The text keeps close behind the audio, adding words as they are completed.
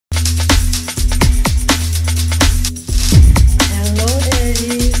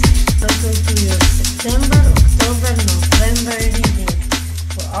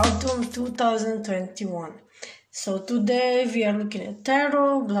2021. So today we are looking at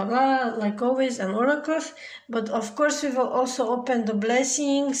tarot, blah blah, like always, and oracles. But of course we will also open the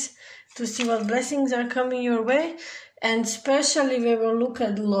blessings to see what blessings are coming your way. And especially we will look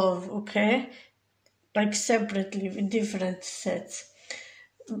at love, okay? Like separately with different sets.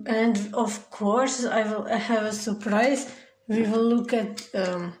 And of course I have a surprise. We will look at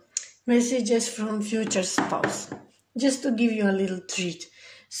messages from future spouse, just to give you a little treat.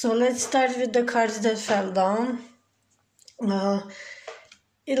 So let's start with the cards that fell down.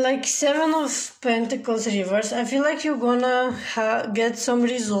 Like Seven of Pentacles reverse, I feel like you're gonna get some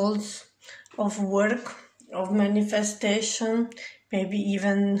results of work, of manifestation, maybe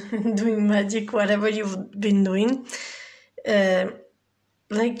even doing magic, whatever you've been doing.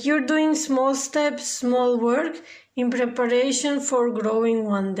 Like you're doing small steps, small work in preparation for growing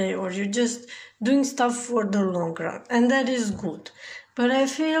one day, or you're just doing stuff for the long run, and that is good. But I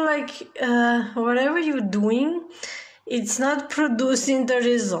feel like whatever you're doing, it's not producing the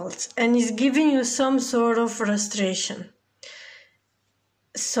results, and it's giving you some sort of frustration.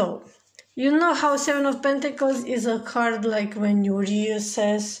 So, you know how Seven of Pentacles is a card like when you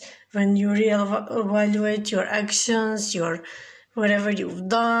reassess, when you reevaluate your actions, your whatever you've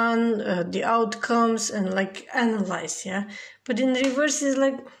done, the outcomes, and like analyze, yeah? But in reverse is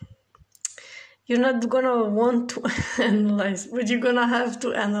like, you're not gonna want to analyze, but you're gonna have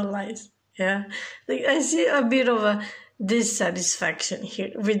to analyze, yeah? Like I see a bit of a dissatisfaction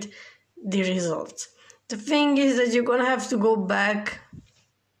here with the results. The thing is that you're gonna have to go back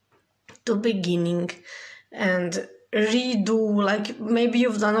to beginning and redo, like maybe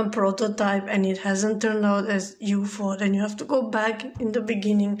you've done a prototype and it hasn't turned out as you thought, and you have to go back in the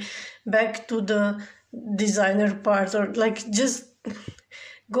beginning, back to the designer part, or like just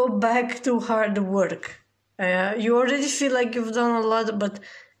go back to hard work. You already feel like you've done a lot, but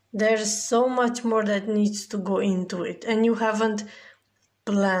there's so much more that needs to go into it, and you haven't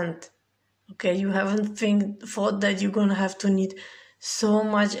planned, okay? You haven't thought that you're gonna have to need so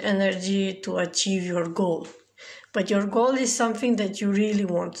much energy to achieve your goal. But your goal is something that you really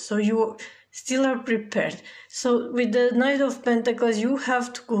want, so you still are prepared. So with the Knight of Pentacles, you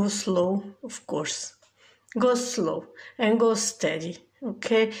have to go slow, of course. Go slow and go steady,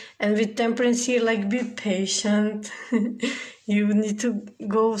 okay? And with Temperance here, like be patient. You need to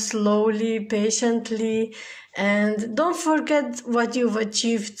go slowly, patiently, and don't forget what you've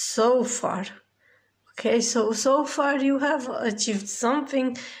achieved so far. Okay, so far you have achieved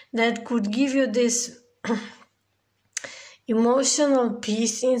something that could give you this emotional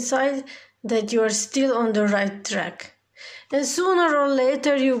peace inside, that you are still on the right track. And sooner or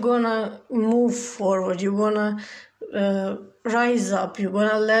later you're gonna move forward, you're gonna rise up, you're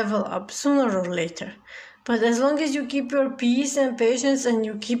gonna level up sooner or later. But as long as you keep your peace and patience, and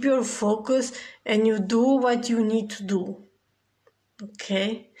you keep your focus, and you do what you need to do,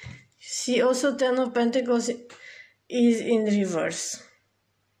 okay? See, also Ten of Pentacles is in reverse.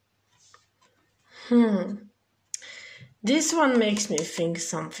 This one makes me think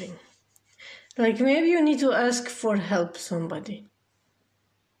something. Like maybe you need to ask for help somebody.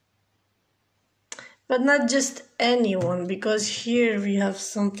 But not just anyone, because here we have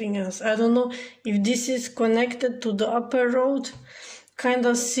something else. I don't know if this is connected to the upper road. Kind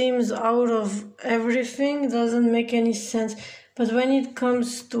of seems out of everything, doesn't make any sense. But when it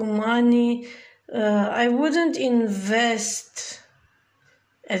comes to money, I wouldn't invest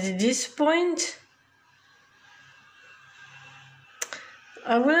at this point.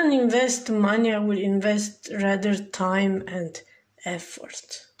 I wouldn't invest money, I would invest rather time and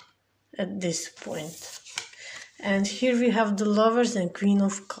effort at this point. And here we have the Lovers and Queen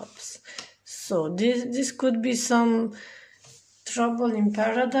of Cups. So this could be some trouble in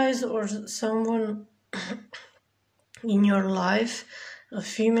paradise, or someone in your life, a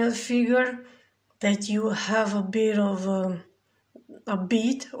female figure that you have a bit of a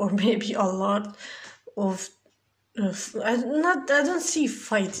bit, or maybe a lot of I don't see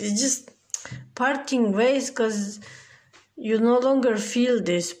fights. It's just parting ways, because you no longer feel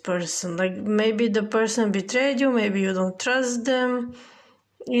this person. Like maybe the person betrayed you, maybe you don't trust them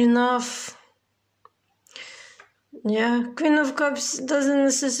enough. Yeah, Queen of Cups doesn't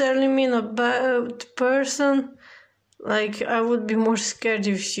necessarily mean a bad person. Like I would be more scared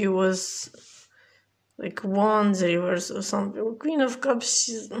if she was like Wands reverse or something. Queen of Cups,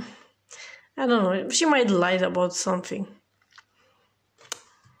 she's, I don't know, she might lie about something.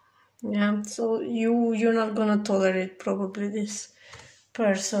 Yeah, so you're not gonna tolerate probably this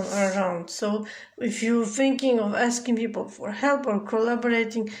person around. So if you're thinking of asking people for help or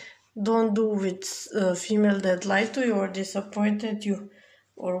collaborating, don't do with female that lied to you or disappointed you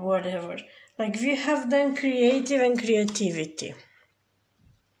or whatever. Like we have then creative and creativity.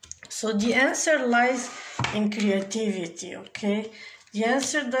 So the answer lies in creativity, okay? The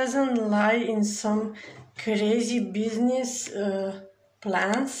answer doesn't lie in some crazy business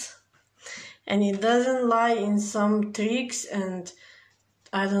plans, and it doesn't lie in some tricks and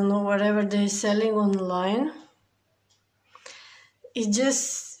I don't know, whatever they're selling online. It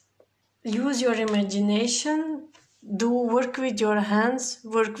just use your imagination, work with your hands,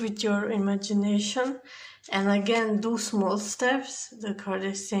 work with your imagination, and again, do small steps. The card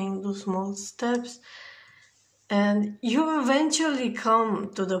is saying do small steps. And you eventually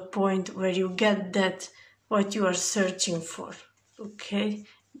come to the point where you get that, what you are searching for, okay?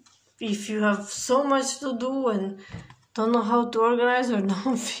 If you have so much to do and don't know how to organize or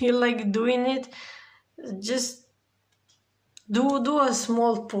don't feel like doing it, just do a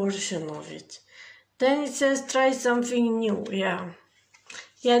small portion of it. Then it says try something new. Yeah,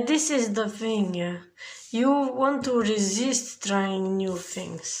 this is the thing. Yeah, you want to resist trying new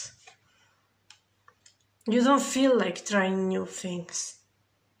things. You don't feel like trying new things,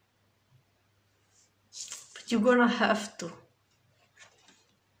 but you're gonna have to.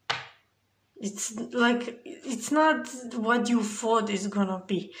 It's like, it's not what you thought it's gonna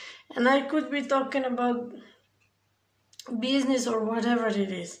be. And I could be talking about business or whatever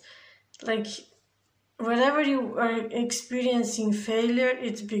it is. Like, whenever you are experiencing failure,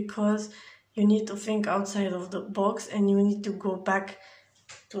 it's because you need to think outside of the box and you need to go back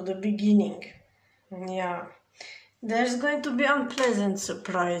to the beginning. Yeah. There's going to be unpleasant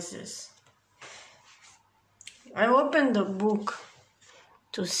surprises. I opened the book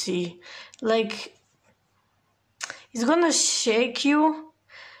to see, like, it's gonna shake you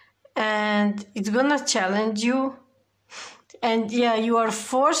and it's gonna challenge you, and yeah, you are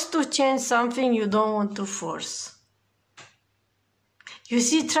forced to change something you don't want to force. You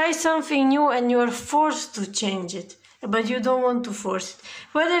see, try something new and you are forced to change it, but you don't want to force it.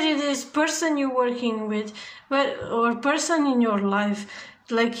 Whether it is person you're working with or person in your life,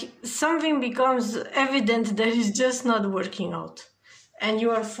 like something becomes evident that is just not working out. And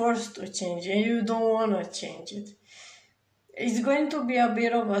you are forced to change it, and you don't want to change it. It's going to be a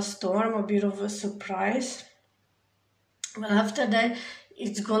bit of a storm, a bit of a surprise. But after that,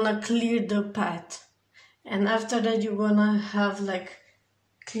 it's gonna clear the path. And after that, you're gonna have like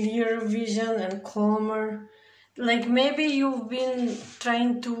clear vision and calmer. Like maybe you've been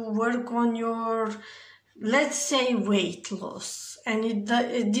trying to work on your, let's say, weight loss, and it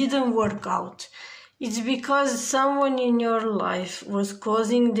didn't work out. It's because someone in your life was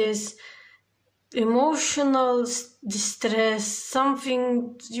causing this emotional distress,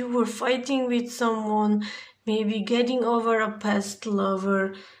 something, you were fighting with someone, maybe getting over a past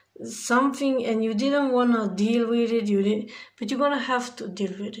lover, something, and you didn't want to deal with it, but you're going to have to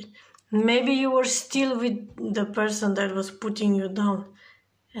deal with it. Maybe you were still with the person that was putting you down,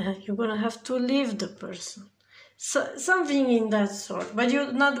 and you're going to have to leave the person. So, something in that sort, but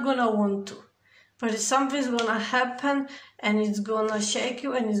you're not going to want to. But something's gonna happen and it's gonna shake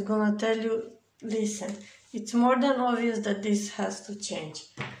you and it's gonna tell you, listen, it's more than obvious that this has to change,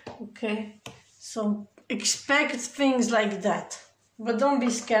 okay? So expect things like that, but don't be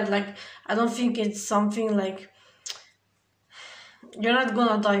scared. Like, I don't think it's something like, you're not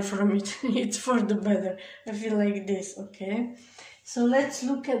gonna die from it. It's for the better. I feel like this, okay? So let's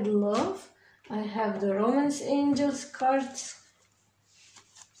look at love. I have the Romance Angels cards.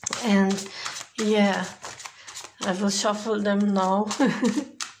 And yeah, I will shuffle them now.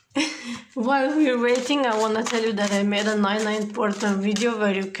 While we're waiting, I want to tell you that I made a 9 important video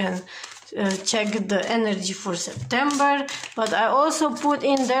where you can check the energy for September. But I also put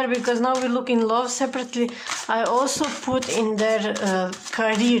in there, because now we look in love separately, I also put in there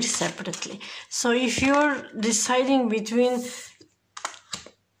career separately. So if you're deciding between,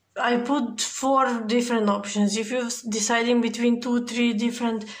 I put 4 different options. If you're deciding between 2, 3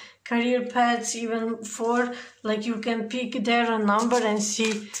 different career paths, even 4, like, you can pick there a number and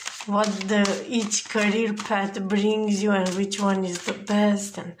see what each career path brings you and which one is the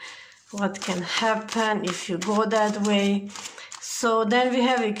best and what can happen if you go that way. So then we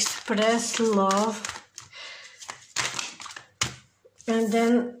have express love, and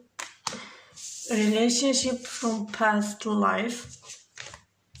then relationship from past life.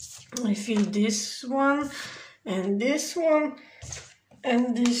 I feel this one and this one,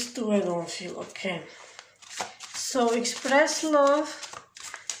 and these 2 I don't feel okay. So express love,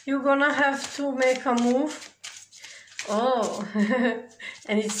 you're gonna have to make a move. Oh,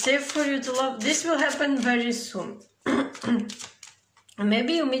 and it's safe for you to love. This will happen very soon.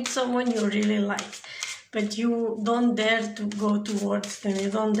 Maybe you meet someone you really like. but you don't dare to go towards them. You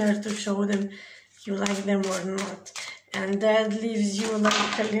don't dare to show them you like them or not. And that leaves you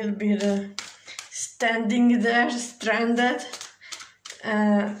like a little bit standing there, stranded.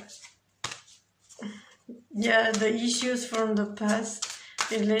 Yeah, the issues from the past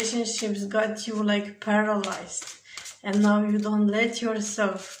relationships got you like paralyzed. And now you don't let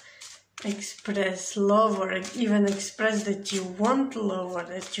yourself express love or even express that you want love or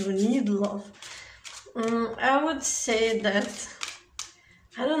that you need love. I would say that,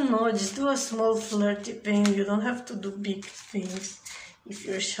 I don't know, just do a small flirty thing. You don't have to do big things. If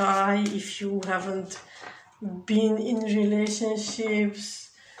you're shy, if you haven't been in relationships,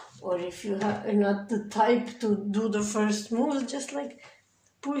 or if you're not the type to do the first move, just like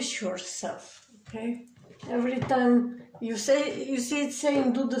push yourself, okay? Every time you see it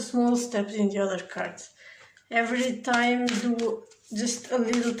saying do the small steps in the other cards. Every time do just a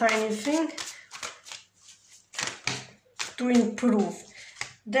little tiny thing to improve.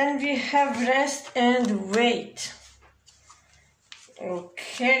 Then we have rest and wait.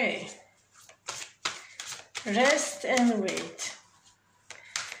 Okay. Rest and wait.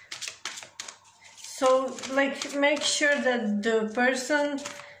 So, like, make sure that the person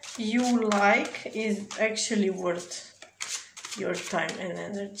you like is actually worth your time and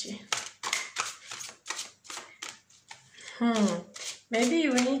energy. Maybe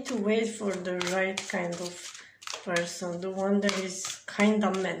you need to wait for the right kind of person, the one that is kind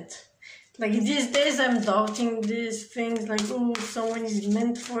of meant. Like these days I'm doubting these things, like, oh, someone is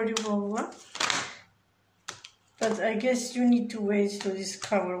meant for you, blah, blah. But I guess you need to wait to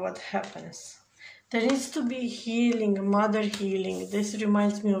discover what happens. There needs to be healing, mother healing. This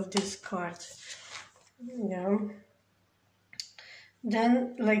reminds me of this card. Yeah.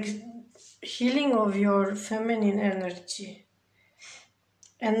 Then, like, healing of your feminine energy.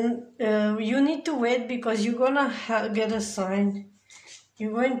 And you need to wait because you're gonna get a sign.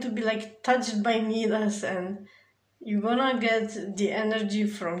 You're going to be like touched by Midas, and you're gonna get the energy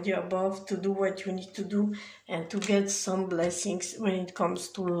from the above to do what you need to do and to get some blessings when it comes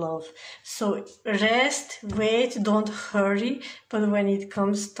to love. So rest, wait, don't hurry, but when it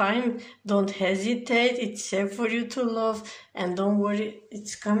comes time, don't hesitate. It's safe for you to love, and don't worry,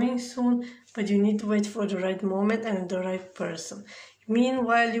 it's coming soon, but you need to wait for the right moment and the right person.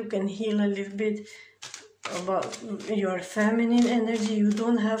 Meanwhile, you can heal a little bit about your feminine energy. You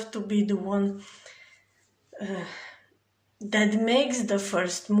don't have to be the one that makes the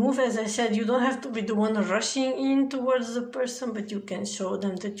first move. As I said, you don't have to be the one rushing in towards the person, but you can show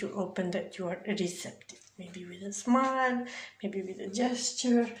them that you're open, that you are receptive. Maybe with a smile, maybe with a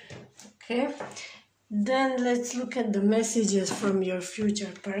gesture, okay? Then let's look at the messages from your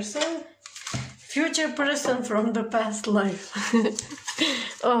future person. Future person from the past life.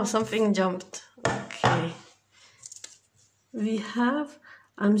 Oh, something jumped. Okay. We have,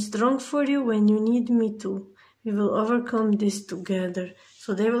 I'm strong for you when you need me to. We will overcome this together.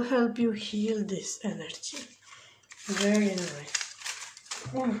 So they will help you heal this energy. Very nice.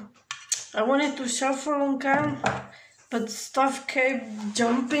 I wanted to shuffle on cam, but stuff kept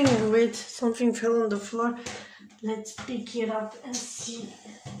jumping with something fell on the floor. Let's pick it up and see.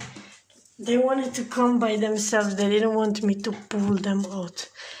 They wanted to come by themselves. They didn't want me to pull them out.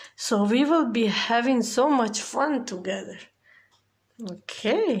 So we will be having so much fun together.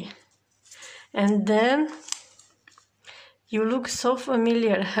 Okay. And then, you look so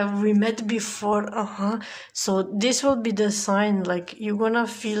familiar. Have we met before? So this will be the sign, like you're gonna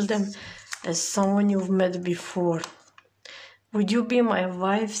feel them as someone you've met before. Would you be my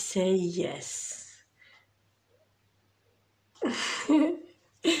wife? Say yes.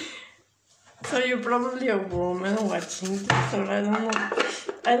 So you're probably a woman watching this, or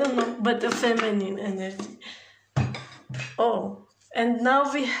I don't know, but a feminine energy. Oh, and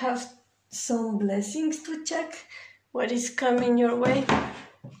now we have some blessings to check. What is coming your way?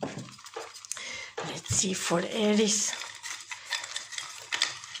 Let's see for Aries.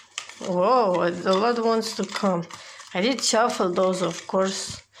 Whoa, a lot wants to come. I did shuffle those, of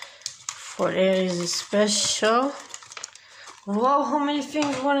course, for Aries special. Wow, how many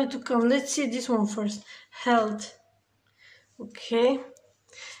things wanted to come? Let's see this one first. Health. Okay.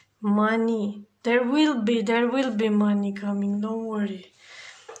 Money. There will be money coming, don't worry.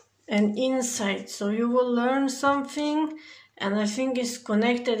 And insight. So you will learn something, and I think it's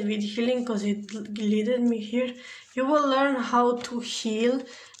connected with healing because it led me here. You will learn how to heal,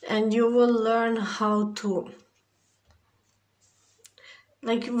 and you will learn how to,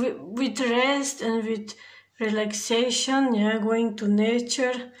 like, with rest and with relaxation, yeah, going to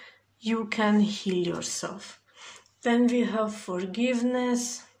nature, you can heal yourself. Then we have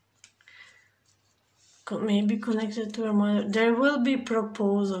forgiveness, maybe connected to your mother. There will be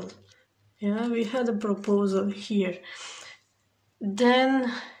proposal. Yeah, we had a proposal here.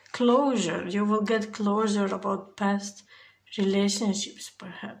 Then closure. You will get closure about past relationships,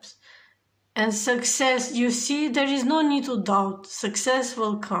 perhaps. And success. You see, there is no need to doubt. Success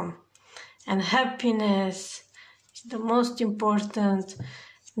will come. And happiness is the most important.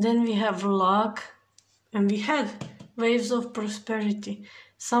 Then we have luck. And we had waves of prosperity.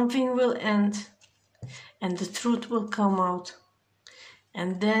 Something will end. And the truth will come out.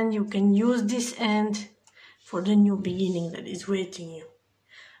 And then you can use this end for the new beginning that is waiting you.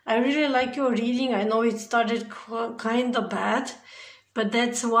 I really like your reading. I know it started kinda bad, but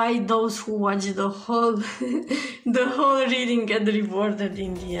that's why those who watch the whole the whole reading get rewarded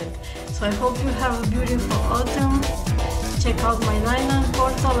in the end. So I hope you have a beautiful autumn. Check out my 9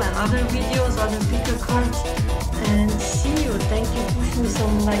 portal and other videos, other picker cards, and see you. Thank you. Push me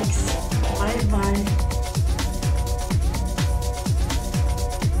some likes. Bye bye.